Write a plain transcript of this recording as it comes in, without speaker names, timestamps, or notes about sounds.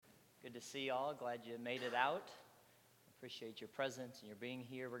Good to see y'all. Glad you made it out. Appreciate your presence and your being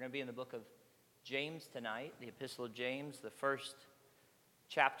here. We're going to be in the book of James tonight, the Epistle of James, the first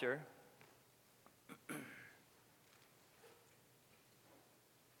chapter.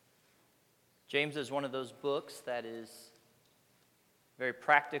 James is one of those books that is very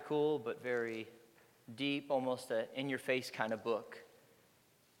practical but very deep, almost an in-your-face kind of book.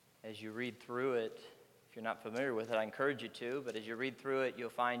 As you read through it, if you're not familiar with it, I encourage you to, but as you read through it, you'll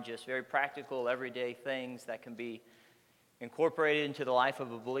find just very practical, everyday things that can be incorporated into the life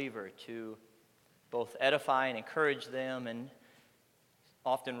of a believer to both edify and encourage them and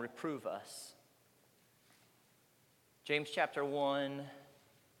often reprove us. James chapter 1,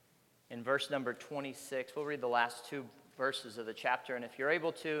 in verse number 26, we'll read the last two verses of the chapter, and if you're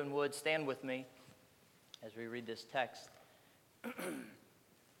able to and would, stand with me as we read this text.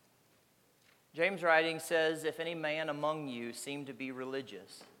 James writing says, "If any man among you seem to be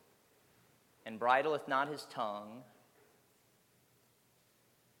religious, and bridleth not his tongue,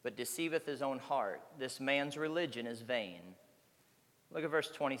 but deceiveth his own heart, this man's religion is vain." Look at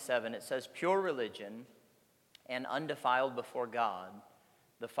verse 27. It says, "Pure religion and undefiled before God,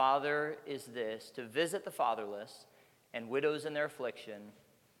 the Father is this, to visit the fatherless and widows in their affliction,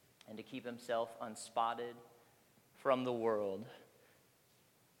 and to keep himself unspotted from the world."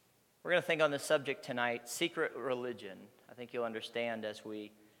 We're going to think on this subject tonight, secret religion. I think you'll understand as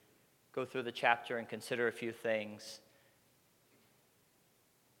we go through the chapter and consider a few things.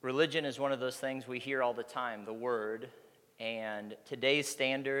 Religion is one of those things we hear all the time, the word, and today's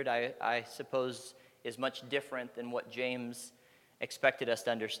standard, I suppose, is much different than what James expected us to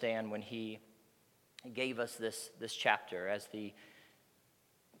understand when he gave us this chapter. As the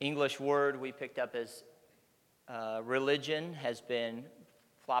English word we picked up as religion has been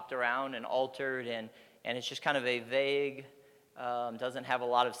flopped around and altered, and it's just kind of a vague, doesn't have a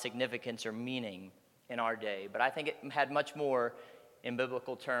lot of significance or meaning in our day. But I think it had much more in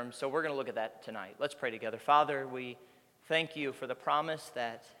biblical terms, so we're going to look at that tonight. Let's pray together. Father, we thank you for the promise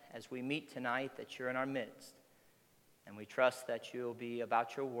that as we meet tonight, that you're in our midst, and we trust that you'll be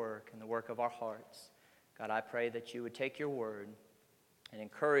about your work and the work of our hearts. God, I pray that you would take your word and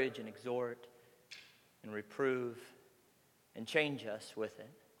encourage and exhort and reprove and change us with it.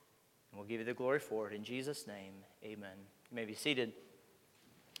 And we'll give you the glory for it. In Jesus' name, amen. You may be seated.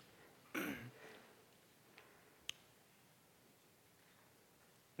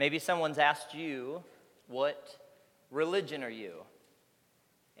 Maybe someone's asked you, what religion are you?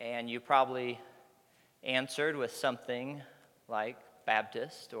 And you probably answered with something like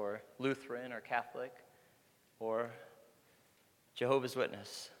Baptist or Lutheran or Catholic or Jehovah's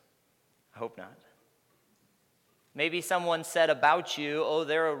Witness. I hope not. Maybe someone said about you, oh,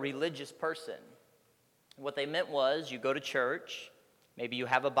 they're a religious person. What they meant was you go to church, maybe you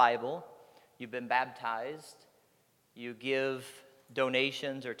have a Bible, you've been baptized, you give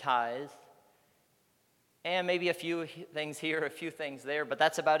donations or tithe, and maybe a few things here, a few things there, but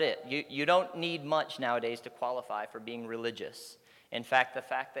that's about it. You don't need much nowadays to qualify for being religious. In fact, the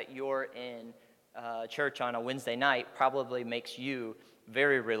fact that you're in church on a Wednesday night probably makes you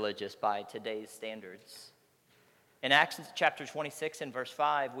very religious by today's standards. In Acts chapter 26 and verse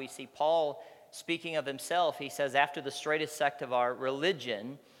 5, we see Paul speaking of himself. He says, "After the straightest sect of our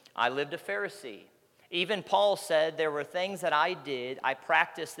religion, I lived a Pharisee." Even Paul said, there were things that I did. I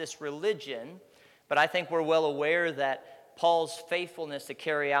practiced this religion, but I think we're well aware that Paul's faithfulness to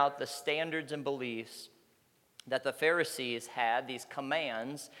carry out the standards and beliefs that the Pharisees had, these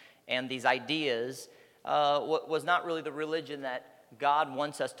commands and these ideas, was not really the religion that God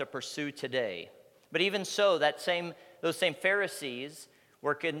wants us to pursue today. But even so, those same Pharisees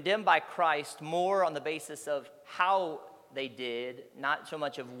were condemned by Christ more on the basis of how they did, not so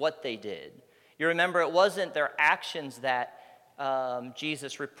much of what they did. You remember, it wasn't their actions that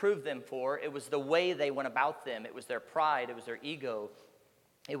Jesus reproved them for. It was the way they went about them. It was their pride. It was their ego.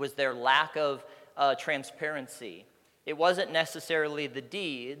 It was their lack of transparency. It wasn't necessarily the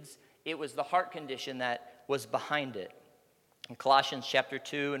deeds. It was the heart condition that was behind it. In Colossians chapter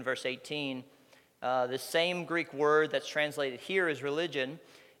 2 and verse 18, the same Greek word that's translated here as religion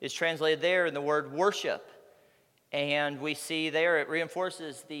is translated there in the word worship. And we see there it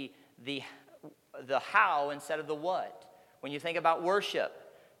reinforces the how instead of the what. When you think about worship,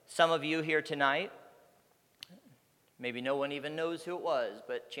 some of you here tonight, maybe no one even knows who it was,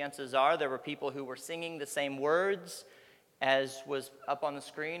 but chances are there were people who were singing the same words as was up on the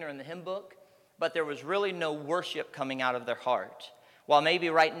screen or in the hymn book, but there was really no worship coming out of their heart. While maybe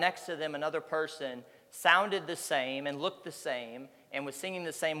right next to them another person sounded the same and looked the same and was singing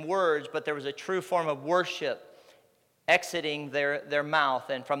the same words, but there was a true form of worship exiting their mouth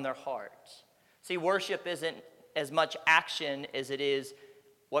and from their hearts. See, worship isn't as much action as it is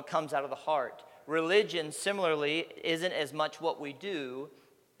what comes out of the heart. Religion, similarly, isn't as much what we do,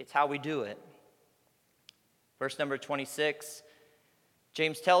 it's how we do it. Verse number 26,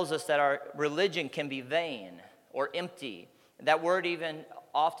 James tells us that our religion can be vain or empty. That word even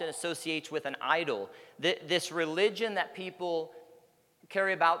often associates with an idol. This religion that people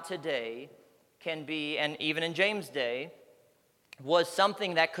carry about today can be, and even in James' day, was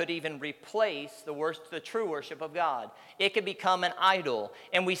something that could even replace the true worship of God. It could become an idol.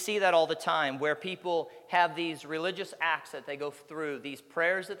 And we see that all the time, where people have these religious acts that they go through, these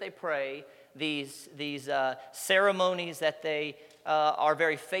prayers that they pray, these ceremonies that they are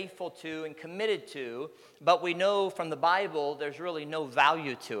very faithful to and committed to, but we know from the Bible there's really no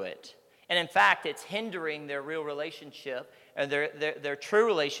value to it. And in fact, it's hindering their real relationship and their true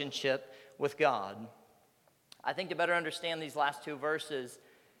relationship with God. I think to better understand these last two verses,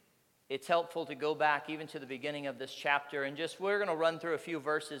 it's helpful to go back even to the beginning of this chapter, and we're going to run through a few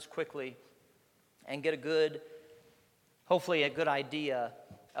verses quickly and get hopefully a good idea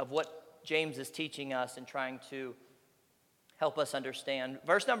of what James is teaching us and trying to help us understand.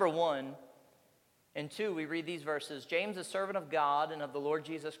 Verse number 1 and 2, we read these verses. James, a servant of God and of the Lord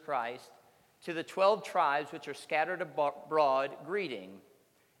Jesus Christ, to the 12 tribes which are scattered abroad, greeting.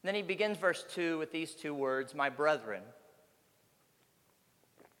 And then he begins verse 2 with these two words, my brethren.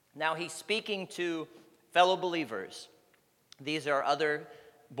 Now he's speaking to fellow believers. These are other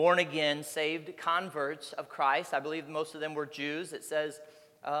born-again, saved converts of Christ. I believe most of them were Jews. It says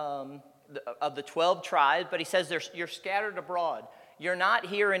of the 12 tribes, but he says you're scattered abroad. You're not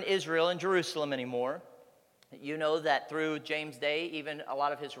here in Israel and Jerusalem anymore. You know that through James' day, even a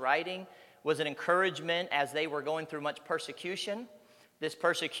lot of his writing was an encouragement as they were going through much persecution. This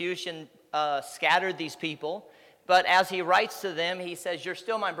persecution scattered these people. But as he writes to them, he says, you're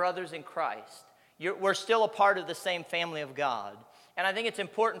still my brothers in Christ. We're still a part of the same family of God. And I think it's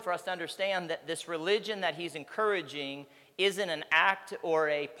important for us to understand that this religion that he's encouraging isn't an act or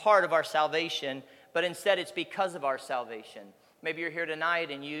a part of our salvation, but instead it's because of our salvation. Maybe you're here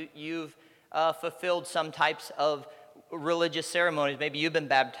tonight and you've fulfilled some types of religious ceremonies. Maybe you've been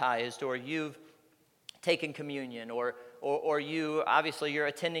baptized, or you've taken communion, or you, obviously you're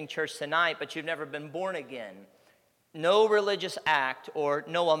attending church tonight, but you've never been born again. No religious act or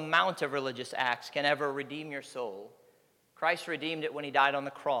no amount of religious acts can ever redeem your soul. Christ redeemed it when he died on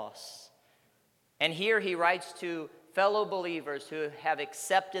the cross. And here he writes to fellow believers who have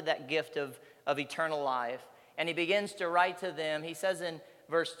accepted that gift of eternal life. And he begins to write to them. He says in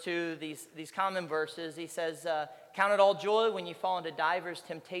verse 2, these common verses, he says, count it all joy when you fall into divers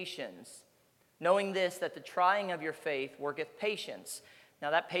temptations, knowing this, that the trying of your faith worketh patience.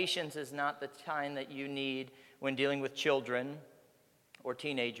 Now that patience is not the time that you need when dealing with children or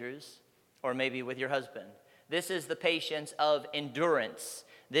teenagers or maybe with your husband. This is the patience of endurance.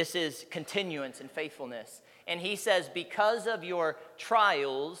 This is continuance and faithfulness. And he says, because of your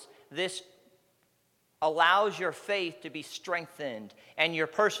trials, this allows your faith to be strengthened and your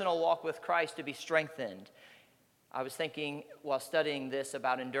personal walk with Christ to be strengthened. I was thinking while studying this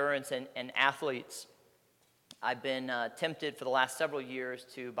about endurance and athletes. I've been tempted for the last several years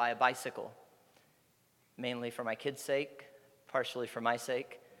to buy a bicycle, mainly for my kids' sake, partially for my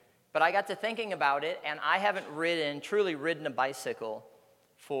sake. But I got to thinking about it, and I haven't truly ridden a bicycle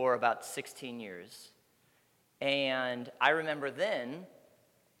for about 16 years. And I remember then,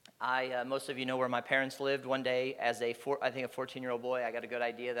 most of you know where my parents lived. One day, as I think a 14-year-old boy, I got a good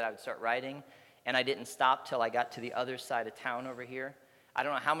idea that I would start riding, and I didn't stop till I got to the other side of town over here. I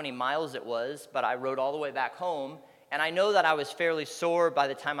don't know how many miles it was, but I rode all the way back home, and I know that I was fairly sore by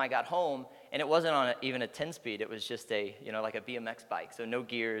the time I got home, and it wasn't on even a 10-speed. It was just like a BMX bike, so no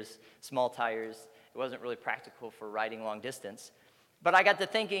gears, small tires. It wasn't really practical for riding long distance. But I got to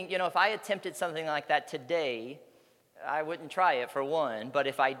thinking, if I attempted something like that today, I wouldn't try it for one, but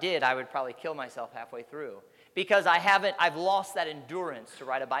if I did, I would probably kill myself halfway through, because I've lost that endurance to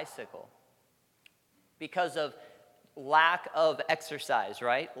ride a bicycle because of lack of exercise,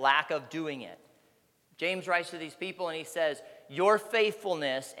 right? Lack of doing it. James writes to these people and he says, your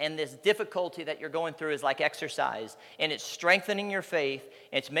faithfulness and this difficulty that you're going through is like exercise, and it's strengthening your faith,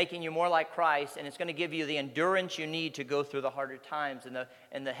 and it's making you more like Christ, and it's going to give you the endurance you need to go through the harder times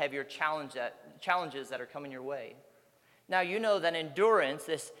and the heavier challenges that are coming your way. Now, you know that endurance,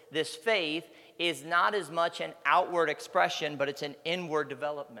 this faith, is not as much an outward expression, but it's an inward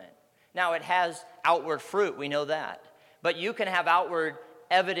development. Now, it has outward fruit, we know that. But you can have outward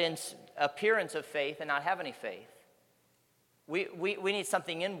appearance of faith and not have any faith. We need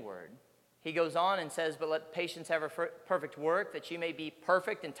something inward. He goes on and says, but let patience have her perfect work, that she may be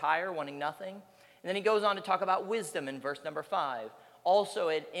perfect, entire, wanting nothing. And then he goes on to talk about wisdom in verse number 5, also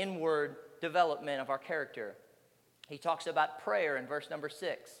an inward development of our character. He talks about prayer in verse number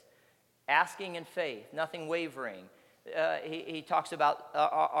 6, asking in faith, nothing wavering. He talks about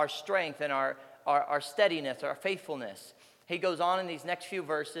our strength and our steadiness, our faithfulness. He goes on in these next few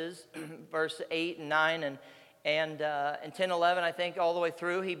verses, verse 8 and 9 and 10, 11, I think, all the way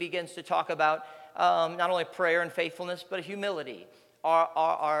through. He begins to talk about not only prayer and faithfulness, but humility,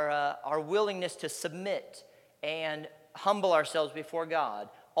 our willingness to submit and humble ourselves before God,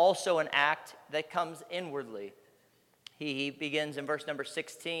 also an act that comes inwardly. He begins in verse number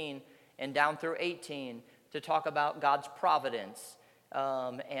 16 and down through 18 to talk about God's providence.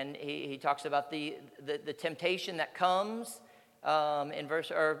 And he talks about the temptation that comes in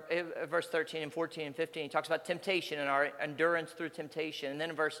verse 13 and 14 and 15. He talks about temptation and our endurance through temptation. And then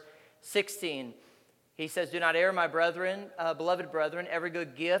in verse 16, he says, do not err, my brethren, beloved brethren, every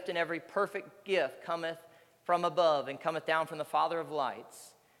good gift and every perfect gift cometh from above and cometh down from the Father of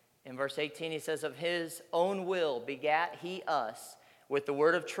lights. In verse 18, he says, of his own will begat he us with the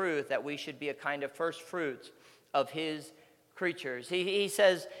word of truth, that we should be a kind of first fruits of his creatures. He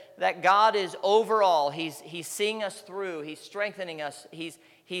says that God is overall. He's seeing us through. He's strengthening us.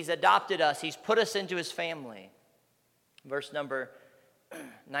 He's adopted us. He's put us into his family. Verse number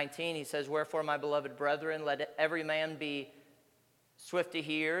 19, he says, wherefore, my beloved brethren, let every man be swift to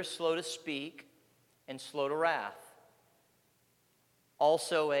hear, slow to speak, and slow to wrath.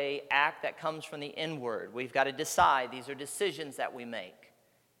 Also a act that comes from the inward. We've got to decide. These are decisions that we make.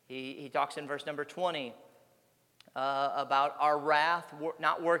 He talks in verse number 20 about our wrath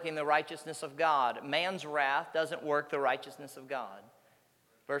not working the righteousness of God. Man's wrath doesn't work the righteousness of God.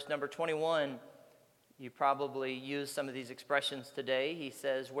 Verse number 21, you probably use some of these expressions today. He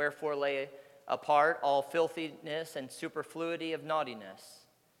says, wherefore lay apart all filthiness and superfluity of naughtiness.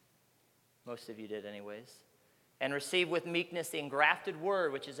 Most of you did anyways. And receive with meekness the engrafted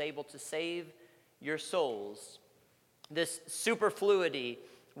word, which is able to save your souls. This superfluity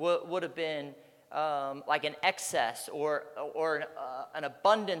would have been like an excess or an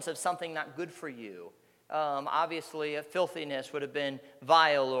abundance of something not good for you. Obviously, a filthiness would have been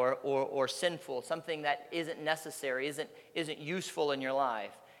vile or sinful, something that isn't necessary, isn't useful in your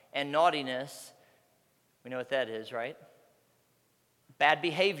life. And naughtiness, we know what that is, right? Bad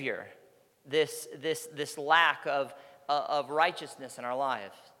behavior. This lack of righteousness in our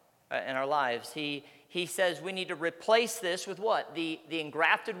lives. He says we need to replace this with what? The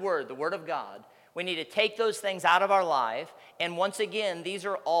engrafted word, the word of God. We need to take those things out of our life. And once again, these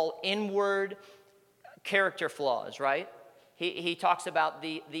are all inward character flaws, right? He talks about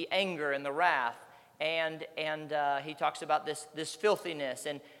the anger and the wrath, and he talks about this filthiness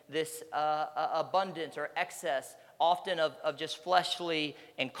and this abundance or excess, often of just fleshly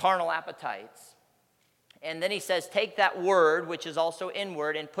and carnal appetites. And then he says, take that word, which is also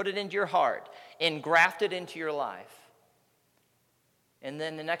inward, and put it into your heart, engraft it into your life. And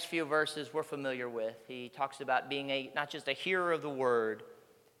then the next few verses we're familiar with. He talks about being not just a hearer of the word,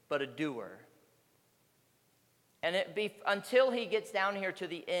 but a doer. And until he gets down here to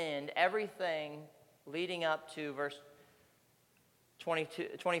the end, everything leading up to verse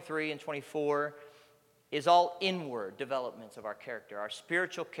 23 and 24 is all inward developments of our character. Our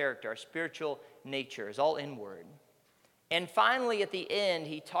spiritual nature is all inward. And finally, at the end,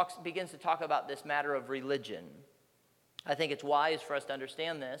 he begins to talk about this matter of religion. I think it's wise for us to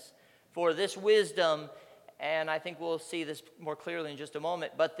understand this. For this wisdom, and I think we'll see this more clearly in just a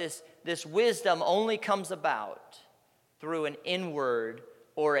moment, but this wisdom only comes about through an inward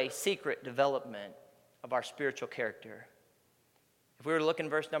or a secret development of our spiritual character. If we were to look in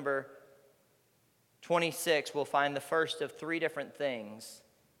verse number 26, we'll find the first of three different things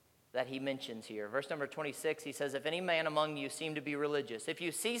that he mentions here. Verse number 26, he says, if any man among you seem to be religious, if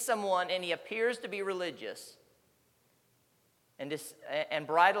you see someone and he appears to be religious, and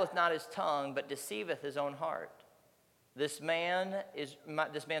bridleth not his tongue, but deceiveth his own heart, this man's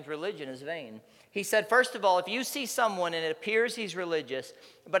religion is vain. He said, first of all, if you see someone and it appears he's religious,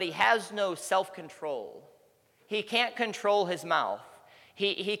 but he has no self-control, he can't control his mouth,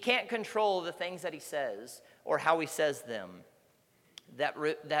 he can't control the things that he says or how he says them,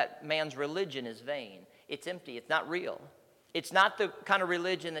 that man's religion is vain. It's empty. It's not real. It's not the kind of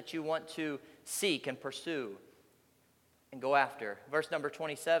religion that you want to seek and pursue and go after. Verse number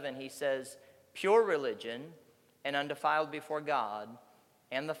 27, he says, pure religion and undefiled before God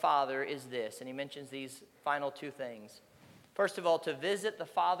and the Father is this. And he mentions these final two things. First of all, to visit the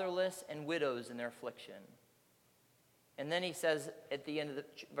fatherless and widows in their affliction. And then he says at the end of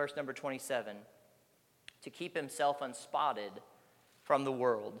verse number 27, to keep himself unspotted from the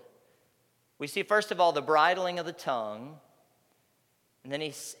world. We see, first of all, the bridling of the tongue. And then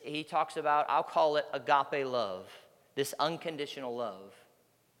he talks about, I'll call it agape love, this unconditional love.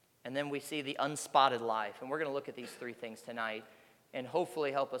 And then we see the unspotted life. And we're going to look at these three things tonight and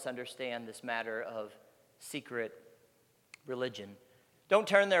hopefully help us understand this matter of secret religion. Don't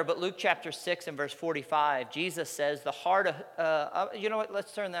turn there, but Luke chapter 6 and verse 45, Jesus says the heart of, you know what,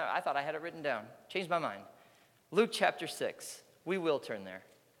 let's turn there. I thought I had it written down. Changed my mind. Luke chapter 6. We will turn there.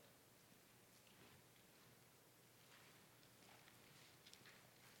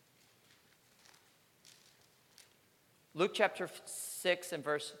 Luke chapter 6 and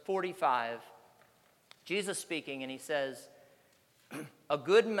verse 45, Jesus speaking, and he says, a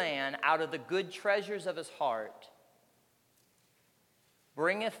good man out of the good treasures of his heart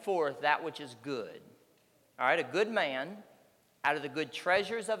bringeth forth that which is good. All right, a good man out of the good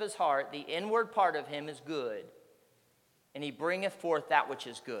treasures of his heart, the inward part of him is good, and he bringeth forth that which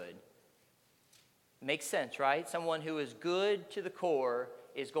is good. Makes sense, right? Someone who is good to the core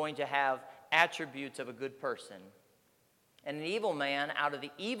is going to have attributes of a good person. And an evil man out of the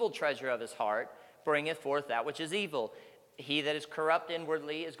evil treasure of his heart bringeth forth that which is evil. He that is corrupt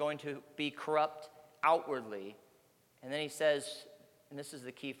inwardly is going to be corrupt outwardly. And then he says, and this is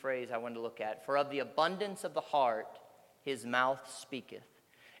the key phrase I wanted to look at, for of the abundance of the heart his mouth speaketh.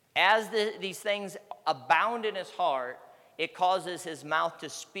 As these things abound in his heart, it causes his mouth to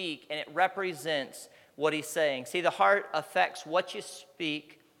speak, and it represents what he's saying. See, the heart affects what you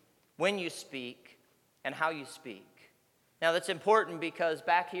speak, when you speak, and how you speak. Now, that's important because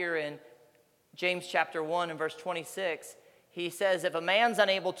back here in James chapter 1 and verse 26, he says, if a man's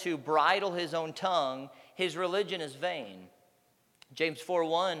unable to bridle his own tongue, his religion is vain. James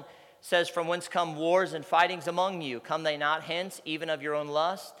 4:1 says, from whence come wars and fightings among you? Come they not hence, even of your own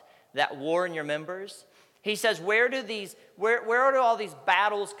lust, that war in your members? He says, where do all these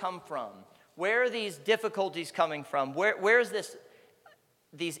battles come from? Where are these difficulties coming from? Where's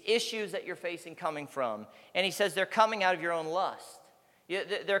these issues that you're facing coming from? And he says they're coming out of your own lust.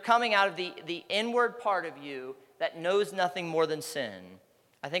 They're coming out of the inward part of you that knows nothing more than sin.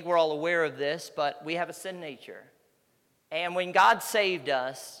 I think we're all aware of this, but we have a sin nature. And when God saved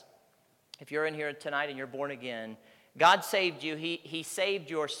us, if you're in here tonight and you're born again, God saved you. He saved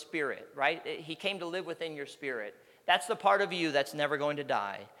your spirit, right? He came to live within your spirit. That's the part of you that's never going to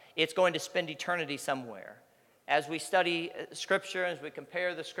die. It's going to spend eternity somewhere. As we study Scripture, as we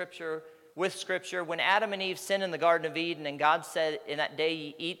compare the Scripture with Scripture, when Adam and Eve sinned in the Garden of Eden and God said, in that day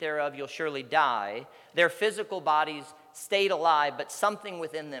ye eat thereof, you'll surely die, their physical bodies stayed alive, but something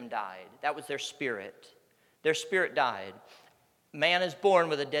within them died. That was their spirit. Their spirit died. Man is born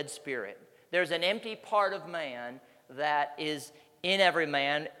with a dead spirit. There's an empty part of man that is in every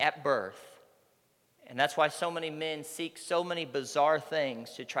man at birth. And that's why so many men seek so many bizarre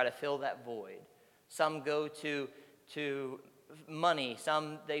things to try to fill that void. Some go to money.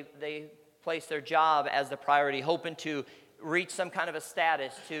 Some, they place their job as the priority, hoping to reach some kind of a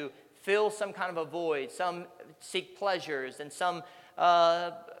status, to fill some kind of a void. Some seek pleasures, and some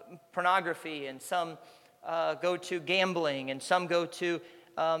pornography, and some go to gambling, and some go to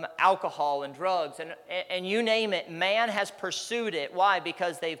alcohol and drugs, and you name it. Man has pursued it. Why?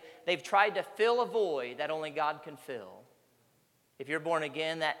 Because they've tried to fill a void that only God can fill. If you're born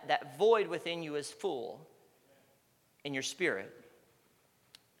again, that void within you is full in your spirit.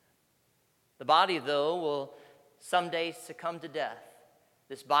 The body, though, will someday succumb to death.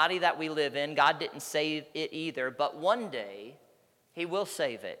 This body that we live in, God didn't save it either, but one day He will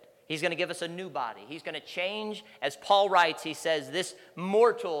save it. He's going to give us a new body. He's going to change. As Paul writes, he says, this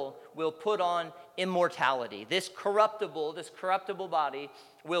mortal will put on immortality. This corruptible body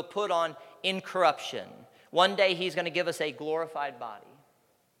will put on incorruption. One day He's going to give us a glorified body.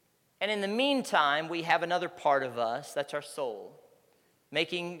 And in the meantime, we have another part of us, that's our soul,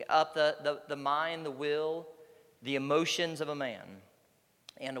 making up the mind, the will, the emotions of a man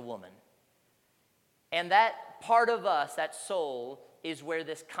and a woman. And that part of us, that soul, is where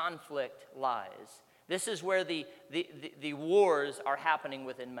this conflict lies. This is where the wars are happening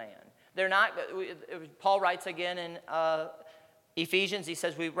within man. They're not, Paul writes again in Ephesians, he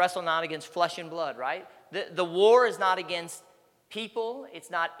says, we wrestle not against flesh and blood, right? The war is not against people.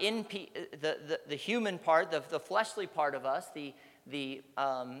 It's not in the human part, the fleshly part of us, the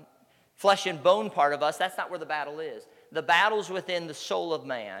flesh and bone part of us. That's not where the battle is. The battle's within the soul of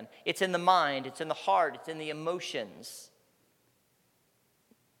man. It's in the mind. It's in the heart. It's in the emotions.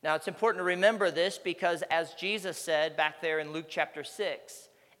 Now, it's important to remember this because as Jesus said back there in Luke chapter 6,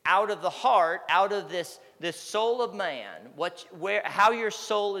 out of the heart, out of this this soul of man, how your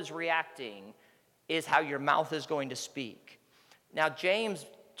soul is reacting is how your mouth is going to speak. Now, James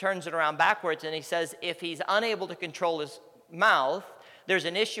turns it around backwards, and he says if he's unable to control his mouth, there's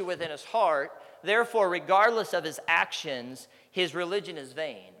an issue within his heart. Therefore, regardless of his actions, his religion is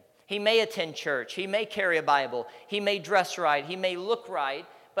vain. He may attend church. He may carry a Bible. He may dress right. He may look right.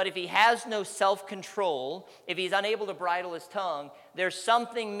 But if he has no self-control, if he's unable to bridle his tongue, there's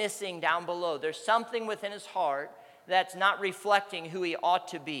something missing down below. There's something within his heart that's not reflecting who he ought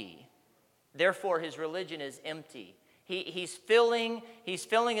to be. Therefore, his religion is empty. He's filling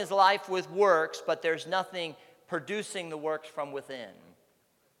his life with works, but there's nothing producing the works from within.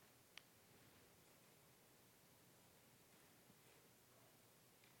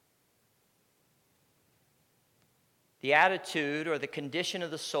 The attitude or the condition of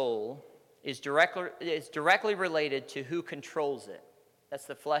the soul is directly related to who controls it. That's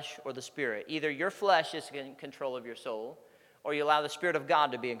the flesh or the spirit. Either your flesh is in control of your soul, or you allow the Spirit of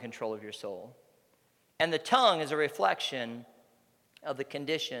God to be in control of your soul. And the tongue is a reflection of the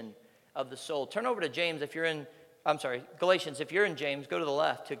condition of the soul. Turn over to Galatians. If you're in James, go to the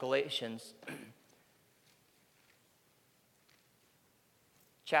left to Galatians.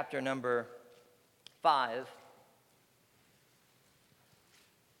 Chapter number 5.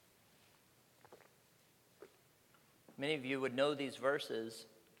 Many of you would know these verses.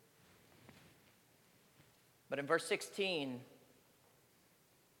 But in verse 16,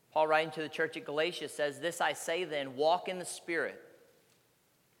 Paul, writing to the church at Galatia, says, "This I say then, walk in the Spirit."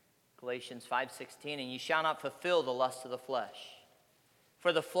 Galatians 5:16, "And ye shall not fulfill the lust of the flesh.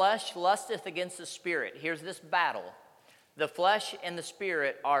 For the flesh lusteth against the Spirit." Here's this battle. The flesh and the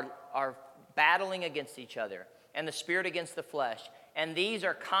Spirit are battling against each other, and the Spirit against the flesh. And these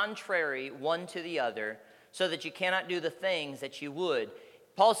are contrary one to the other, so that you cannot do the things that you would.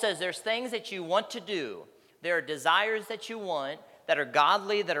 Paul says there's things that you want to do. There are desires that you want that are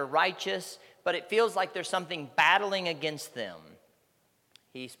godly, that are righteous, but it feels like there's something battling against them.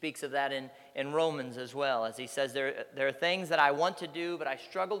 He speaks of that in Romans as well, as he says there are things that I want to do, but I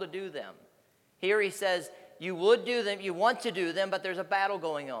struggle to do them. Here he says you would do them, you want to do them, but there's a battle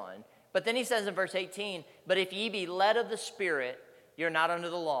going on. But then he says in verse 18, "But if ye be led of the Spirit, you're not under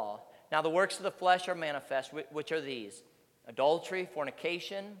the law. Now the works of the flesh are manifest, which are these: adultery,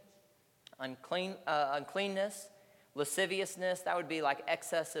 fornication, uncleanness, lasciviousness," that would be like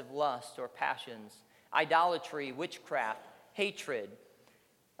excessive lust or passions, "idolatry, witchcraft, hatred,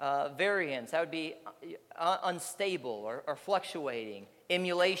 variance," that would be unstable or fluctuating,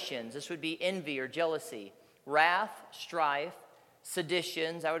 "emulations," this would be envy or jealousy, "wrath, strife,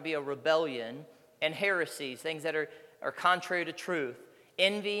 seditions," that would be a rebellion, and heresies, things that are contrary to truth,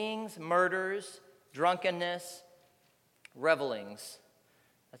 envyings, murders, drunkenness, revelings.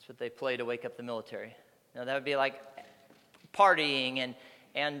 That's what they play to wake up the military. Now that would be like partying,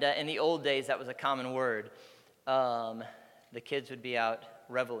 and in the old days that was a common word. The kids would be out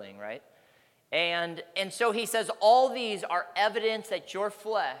reveling, right? And so he says all these are evidence that your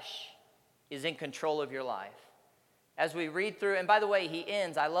flesh is in control of your life. As we read through, and by the way, he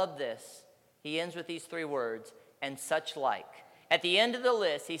ends, I love this, he ends with these 3 words, "and such like." At the end of the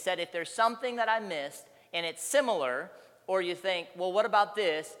list, he said, if there's something that I missed and it's similar, or you think, well, what about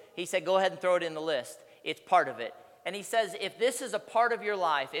this? He said, go ahead and throw it in the list. It's part of it. And he says, if this is a part of your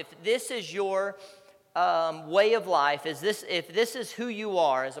life, if this is your way of life, if this is who you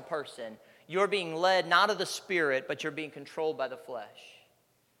are as a person, you're being led not of the Spirit, but you're being controlled by the flesh.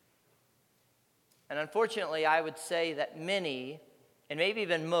 And unfortunately, I would say that many, and maybe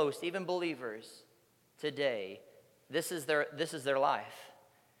even most, even believers today, this is their life,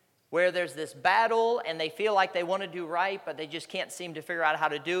 where there's this battle and they feel like they want to do right, but they just can't seem to figure out how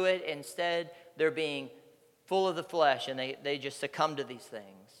to do it. Instead, they're being full of the flesh, and they just succumb to these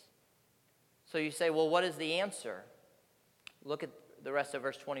things. So you say, well, what is the answer? Look at the rest of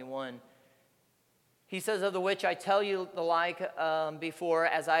verse 21. He says, "Of the which I tell you the like before,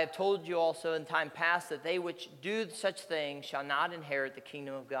 as I have told you also in time past, that they which do such things shall not inherit the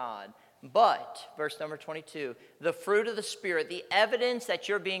kingdom of God. But," verse number 22, "the fruit of the Spirit," the evidence that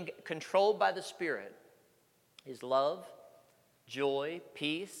you're being controlled by the Spirit, "is love, joy,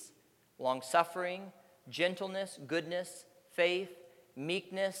 peace, long-suffering, gentleness, goodness, faith,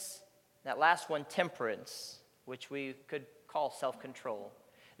 meekness," that last one, "temperance," which we could call self-control.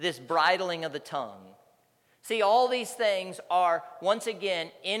 "This bridling of the tongue." See, all these things are, once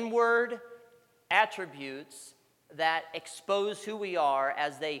again, inward attributes that expose who we are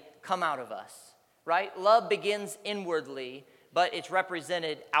as they come out of us, right? Love begins inwardly, but it's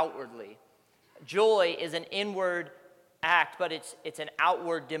represented outwardly. Joy is an inward act, but it's an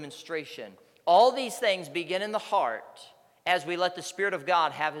outward demonstration. All these things begin in the heart as we let the Spirit of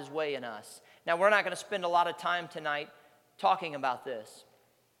God have his way in us. Now, we're not going to spend a lot of time tonight talking about this.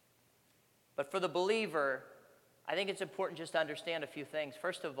 But for the believer, I think it's important just to understand a few things.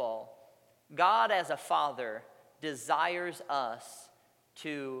 First of all, God as a father desires us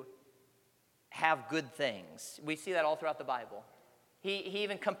to have good things. We see that all throughout the Bible. He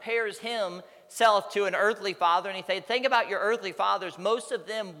even compares himself to an earthly father, and he said, think about your earthly fathers. Most of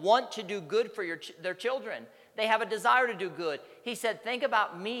them want to do good for their children. They have a desire to do good. He said, think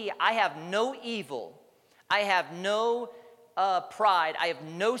about me. I have no evil. I have no pride. I have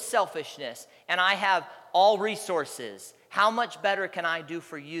no selfishness, and I have all resources. How much better can I do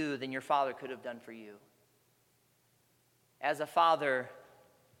for you than your father could have done for you? As a father,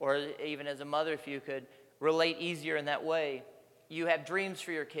 or even as a mother, if you could relate easier in that way, you have dreams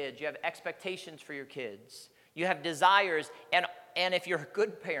for your kids. You have expectations for your kids. You have desires. And if you're a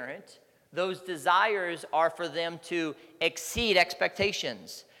good parent, those desires are for them to exceed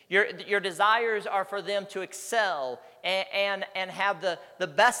expectations. Your desires are for them to excel and have the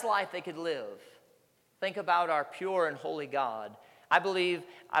best life they could live. Think about our pure and holy God. I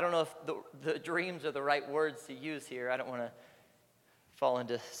don't know if the dreams are the right words to use here. I don't want to fall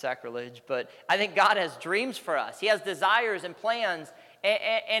into sacrilege, but I think God has dreams for us. He has desires and plans,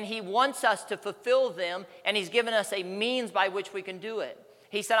 and he wants us to fulfill them, and he's given us a means by which we can do it.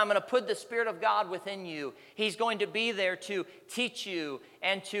 He said, I'm going to put the Spirit of God within you. He's going to be there to teach you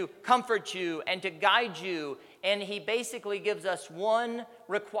and to comfort you and to guide you, and he basically gives us one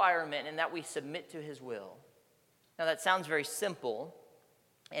requirement, and that we submit to his will. Now that sounds very simple,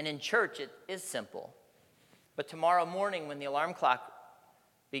 and in church it is simple. But tomorrow morning when the alarm clock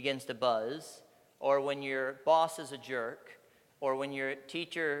begins to buzz, or when your boss is a jerk, or when your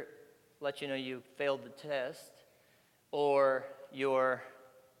teacher lets you know you failed the test, or your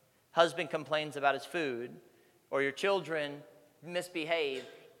husband complains about his food, or your children misbehave,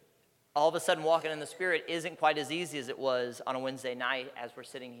 all of a sudden walking in the Spirit isn't quite as easy as it was on a Wednesday night as we're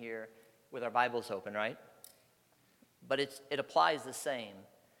sitting here with our Bibles open, right? But it applies the same.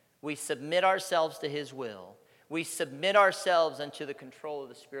 We submit ourselves to his will. We submit ourselves unto the control of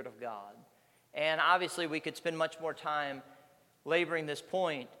the Spirit of God. And obviously we could spend much more time laboring this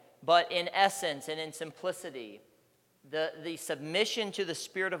point, but in essence and in simplicity, the submission to the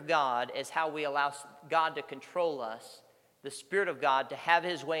Spirit of God is how we allow God to control us, the Spirit of God to have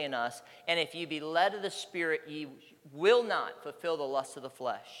his way in us. And if you be led of the Spirit, ye will not fulfill the lust of the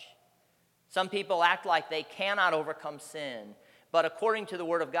flesh. Some people act like they cannot overcome sin, but according to the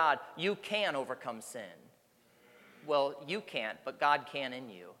Word of God, you can overcome sin. Well, you can't, but God can in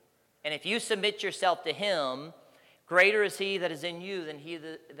you. And if you submit yourself to him, greater is he that is in you than he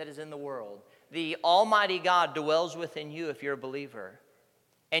that is in the world. The Almighty God dwells within you if you're a believer.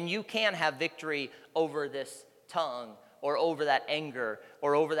 And you can have victory over this tongue, or over that anger,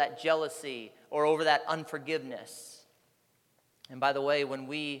 or over that jealousy, or over that unforgiveness. And by the way, when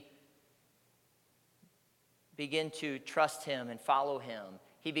we begin to trust him and follow him,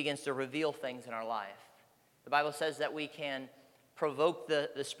 he begins to reveal things in our life. The Bible says that we can provoke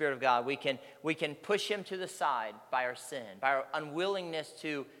the Spirit of God. We can push him to the side by our sin, by our unwillingness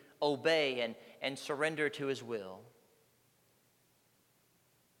to obey and surrender to his will.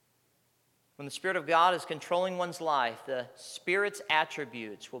 When the Spirit of God is controlling one's life, the Spirit's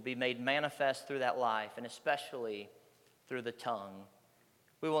attributes will be made manifest through that life, and especially through the tongue.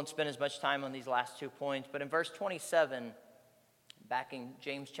 We won't spend as much time on these last 2 points, but in verse 27, back in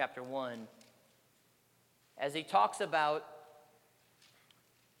James chapter 1, as he talks about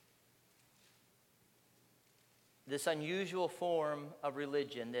this unusual form of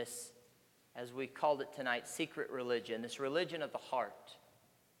religion, this, as we called it tonight, secret religion, this religion of the heart.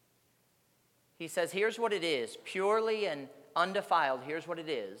 He says, here's what it is, purely and undefiled, here's what it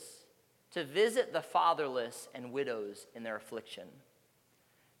is, to visit the fatherless and widows in their affliction.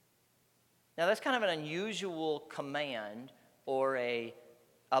 Now that's kind of an unusual command or a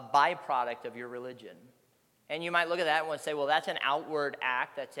byproduct of your religion. And you might look at that and say, well, that's an outward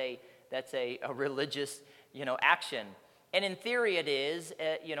act, that's a religious, action. And in theory it is,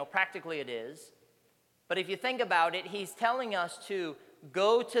 practically it is. But if you think about it, he's telling us to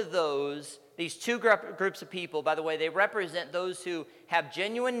go to these two groups of people. By the way, they represent those who have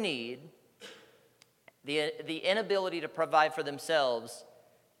genuine need, the inability to provide for themselves,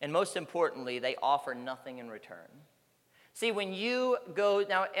 and most importantly, they offer nothing in return. See, when you go,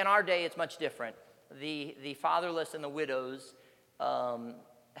 now in our day it's much different. The fatherless and the widows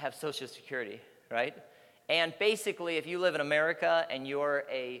have Social Security, right? And basically, if you live in America and you're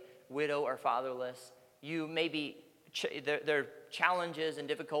a widow or fatherless, you maybe there are challenges and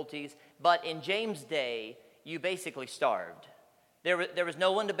difficulties. But in James' day, you basically starved. There was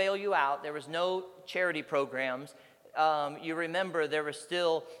no one to bail you out. There was no charity programs. You remember there was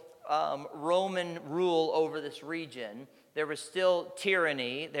still Roman rule over this region. There was still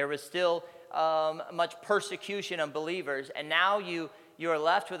tyranny. There was still much persecution of believers. And now you are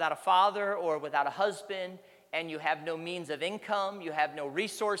left without a father or without a husband, and you have no means of income. You have no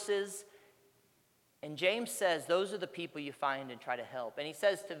resources. And James says those are the people you find and try to help. And he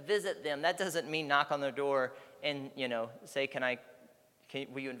says to visit them. That doesn't mean knock on their door and, say,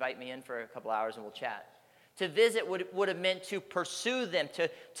 will you invite me in for a couple hours and we'll chat. To visit would have meant to pursue them,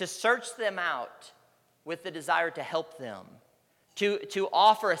 to search them out with the desire to help them, to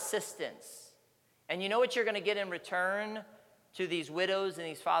offer assistance. And you know what you're going to get in return to these widows and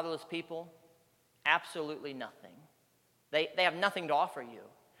these fatherless people? Absolutely nothing. They have nothing to offer you.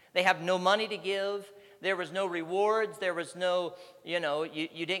 They have no money to give. There was no rewards. There was no,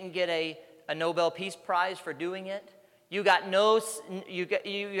 you didn't get a Nobel Peace Prize for doing it. You got no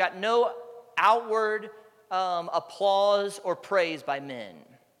outward applause or praise by men.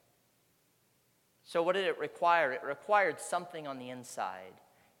 So what did it require? It required something on the inside.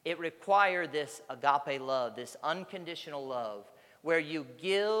 It required this agape love, this unconditional love, where you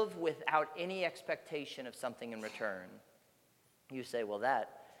give without any expectation of something in return. You say, well,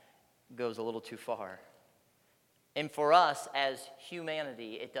 that goes a little too far. And for us as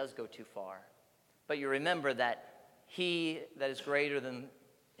humanity, it does go too far. But you remember that he that is greater than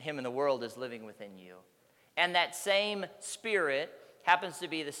him in the world is living within you. And that same Spirit happens to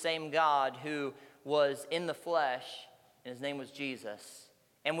be the same God who was in the flesh, and his name was Jesus.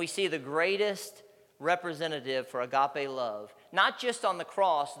 And we see the greatest representative for agape love, not just on the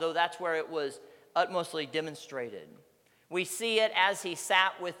cross, though that's where it was utmostly demonstrated. We see it as he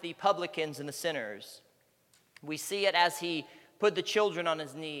sat with the publicans and the sinners. We see it as he put the children on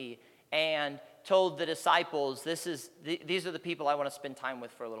his knee and told the disciples, these are the people I want to spend time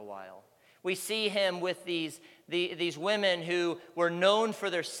with for a little while. We see him with these women who were known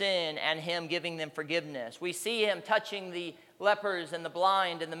for their sin and him giving them forgiveness. We see him touching the lepers and the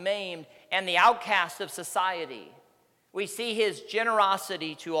blind and the maimed and the outcasts of society. We see his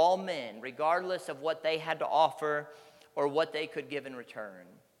generosity to all men, regardless of what they had to offer or what they could give in return.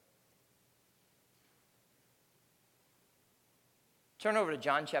 Turn over to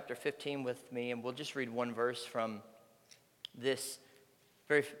John chapter 15 with me, and we'll just read one verse from this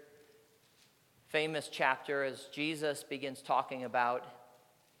very famous chapter as Jesus begins talking about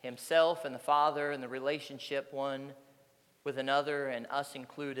himself and the Father and the relationship one with another and us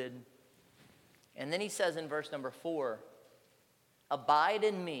included. And then he says in verse number 4, abide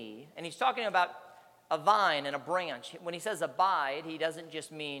in me. And he's talking about a vine and a branch. When he says abide, he doesn't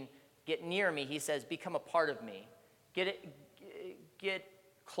just mean get near me. He says become a part of me. Get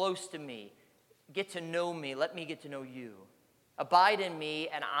close to me. Get to know me. Let me get to know you. Abide in me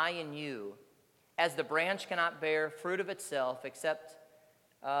and I in you. As the branch cannot bear fruit of itself except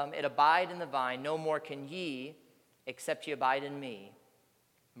it abide in the vine, no more can ye except ye abide in me.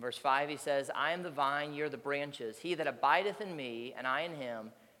 In verse 5 he says, I am the vine, ye are the branches. He that abideth in me and I in him,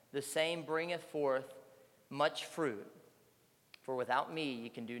 the same bringeth forth much fruit. For without me ye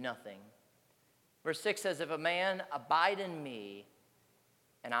can do nothing. Verse 6 says, if a man abide in me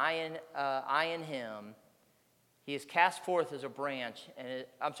and I in him, he is cast forth as a branch.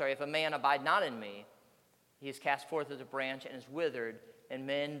 If a man abide not in me, he is cast forth as a branch and is withered, and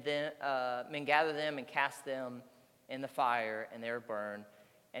men gather them and cast them in the fire, and they are burned.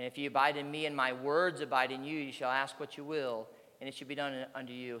 And if you abide in me and my words abide in you, you shall ask what you will, and it shall be done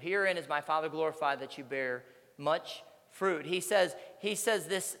unto you. Herein is my Father glorified, that you bear much fruit. He says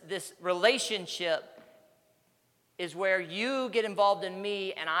this relationship is where you get involved in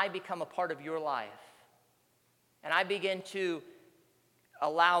me and I become a part of your life. And I begin to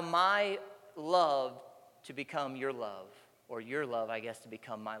allow my love to become your love, or your love, I guess, to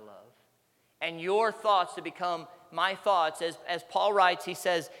become my love. And your thoughts to become my thoughts. As Paul writes, he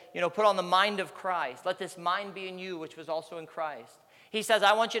says, put on the mind of Christ. Let this mind be in you, which was also in Christ. He says,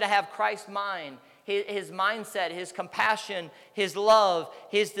 I want you to have Christ's mind, his mindset, his compassion, his love,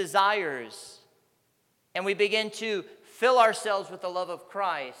 his desires. And we begin to fill ourselves with the love of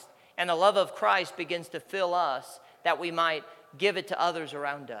Christ. And the love of Christ begins to fill us that we might give it to others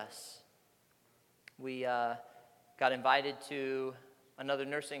around us. We got invited to another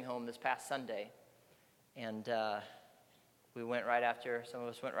nursing home this past Sunday. And some of us went right after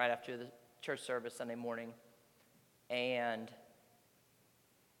the church service Sunday morning. And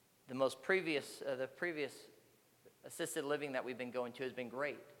the previous assisted living that we've been going to has been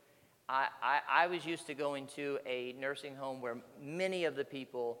great. I was used to going to a nursing home where many of the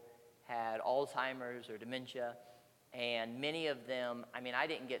people had Alzheimer's or dementia, and many of them, I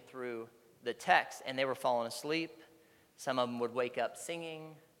didn't get through the text, and they were falling asleep. Some of them would wake up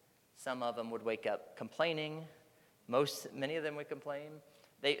singing. Some of them would wake up complaining. Many of them would complain.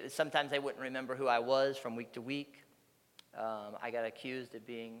 Sometimes they wouldn't remember who I was from week to week. I got accused of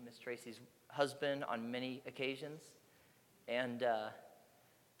being Miss Tracy's husband on many occasions, and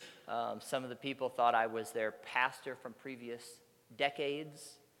some of the people thought I was their pastor from previous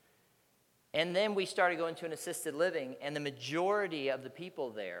decades. And then we started going to an assisted living, and the majority of the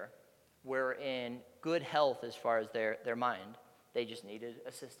people there were in good health as far as their mind. They just needed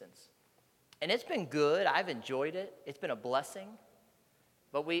assistance. And it's been good. I've enjoyed it. It's been a blessing.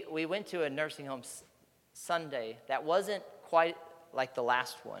 But we went to a nursing home Sunday that wasn't quite like the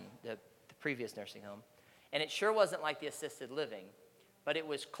last one, the previous nursing home. And it sure wasn't like the assisted living, but it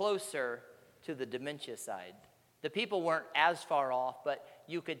was closer to the dementia side. The people weren't as far off, but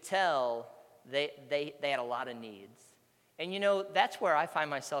you could tell they had a lot of needs. And that's where I find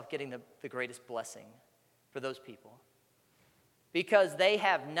myself getting the greatest blessing for those people. Because they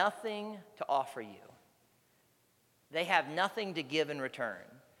have nothing to offer you. They have nothing to give in return.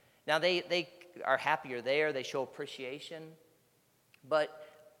 Now, they are happier there. They show appreciation. But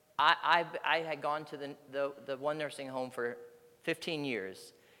I had gone to the one nursing home for 15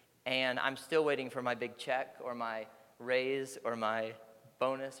 years, and I'm still waiting for my big check or my raise or my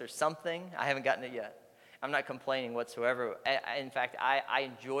bonus or something. I haven't gotten it yet. I'm not complaining whatsoever. In fact, I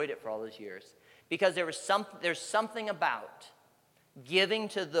enjoyed it for all those years because there's something about giving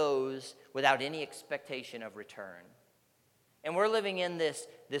to those without any expectation of return. And we're living in this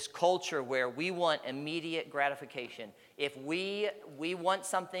culture where we want immediate gratification. If we want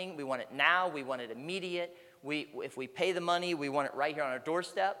something, we want it now, we want it immediate. If we pay the money, we want it right here on our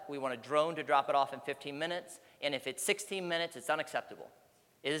doorstep. We want a drone to drop it off in 15 minutes. And if it's 16 minutes, it's unacceptable.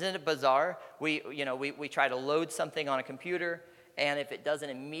 Isn't it bizarre? We try to load something on a computer, and if it doesn't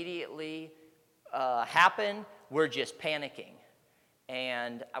immediately happen, we're just panicking.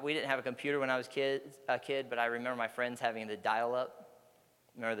 And we didn't have a computer when I was a kid, but I remember my friends having the dial-up,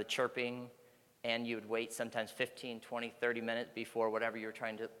 remember the chirping, and you would wait sometimes 15, 20, 30 minutes before whatever you were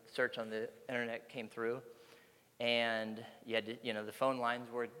trying to search on the internet came through. And you had to, the phone lines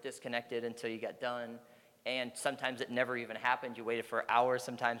were disconnected until you got done. And sometimes it never even happened. You waited for hours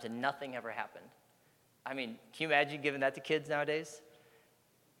sometimes, and nothing ever happened. Can you imagine giving that to kids nowadays?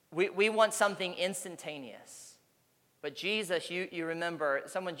 We want something instantaneous. But Jesus, you remember,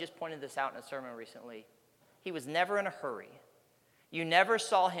 someone just pointed this out in a sermon recently. He was never in a hurry. You never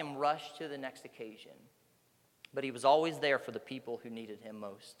saw him rush to the next occasion. But he was always there for the people who needed him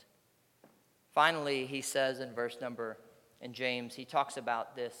most. Finally, he says in James, he talks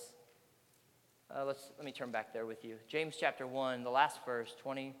about this. Let me turn back there with you. James chapter 1, the last verse,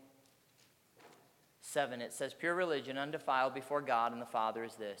 27, it says, "Pure religion, undefiled before God and the Father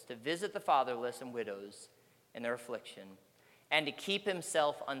is this, to visit the fatherless and widows in their affliction, and to keep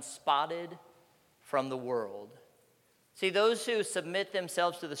himself unspotted from the world." See, those who submit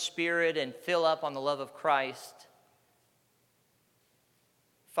themselves to the Spirit and fill up on the love of Christ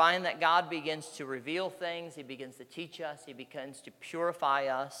find that God begins to reveal things. He begins to teach us. He begins to purify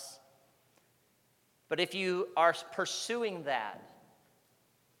us. But if you are pursuing that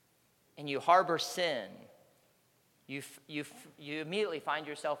and you harbor sin, you immediately find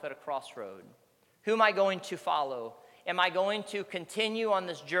yourself at a crossroad. Who am I going to follow? Am I going to continue on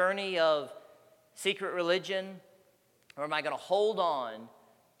this journey of secret religion, or am I going to hold on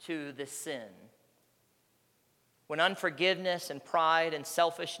to this sin? When unforgiveness and pride and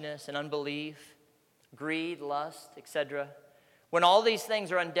selfishness and unbelief, greed, lust, etc., when all these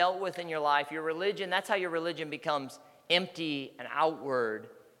things are undealt with in your life, your religion, that's how your religion becomes empty and outward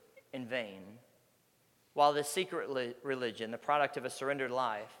and vain. While the secret religion, the product of a surrendered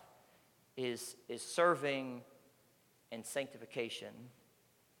life, is serving and sanctification.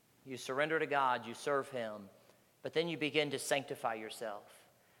 You surrender to God, you serve him, but then you begin to sanctify yourself.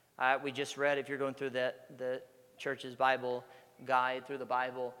 We just read, if you're going through the church's Bible guide through the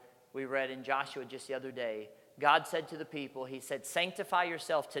Bible, we read in Joshua just the other day, God said to the people, he said, "Sanctify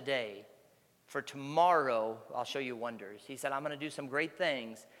yourself today, for tomorrow I'll show you wonders." He said, "I'm going to do some great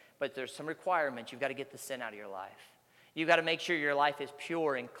things, but there's some requirements. You've got to get the sin out of your life. You've got to make sure your life is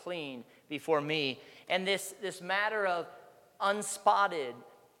pure and clean before me." And this matter of unspotted,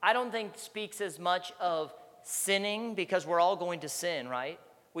 I don't think speaks as much of sinning, because we're all going to sin, right?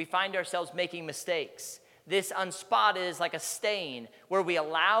 We find ourselves making mistakes. This unspotted is like a stain where we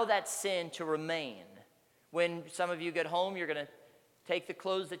allow that sin to remain. When some of you get home, you're going to take the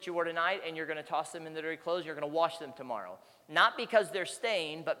clothes that you wore tonight and you're going to toss them in the dirty clothes. You're going to wash them tomorrow. Not because they're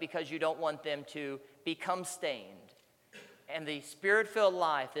stained, but because you don't want them to become stained. And the Spirit-filled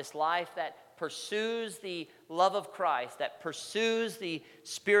life, this life that pursues the love of Christ, that pursues the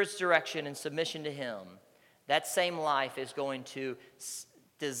Spirit's direction and submission to Him, that same life is going to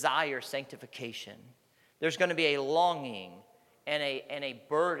desire sanctification. There's going to be a longing and a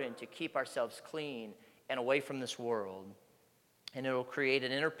burden to keep ourselves clean and away from this world. And it will create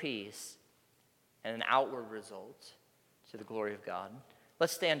an inner peace and an outward result to the glory of God.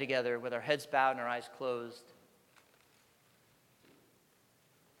 Let's stand together with our heads bowed and our eyes closed.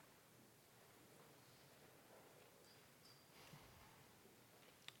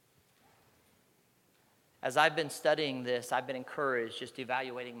 As I've been studying this, I've been encouraged just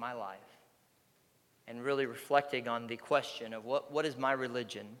evaluating my life and really reflecting on the question of what is my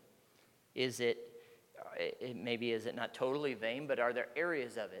religion? Is it maybe is it not totally vain, but are there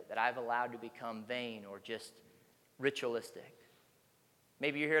areas of it that I've allowed to become vain or just ritualistic?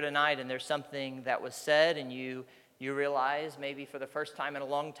 Maybe you're here tonight and there's something that was said and you realize maybe for the first time in a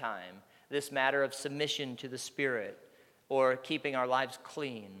long time this matter of submission to the Spirit or keeping our lives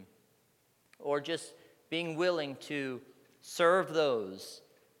clean or just being willing to serve those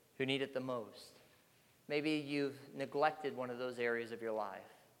who need it the most. Maybe you've neglected one of those areas of your life.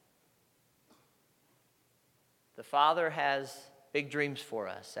 The Father has big dreams for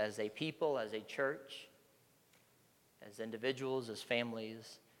us as a people, as a church, as individuals, as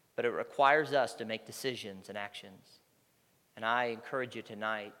families, but it requires us to make decisions and actions. And I encourage you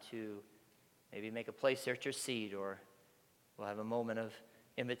tonight to maybe make a place there at your seat, or we'll have a moment of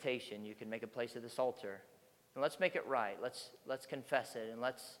invitation. You can make a place at this altar. And let's make it right. Let's confess it, and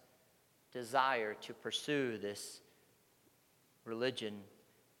let's desire to pursue this religion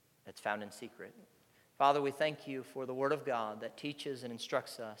that's found in secret. Father, we thank you for the Word of God that teaches and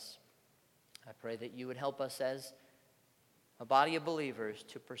instructs us. I pray that you would help us as a body of believers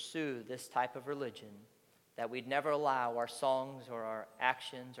to pursue this type of religion, that we'd never allow our songs or our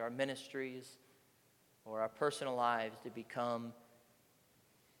actions, our ministries, or our personal lives to become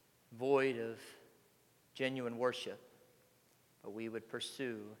void of genuine worship, but we would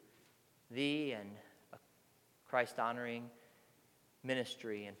pursue thee and a Christ-honoring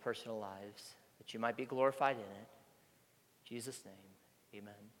ministry and personal lives, that you might be glorified in it. In Jesus' name,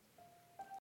 amen.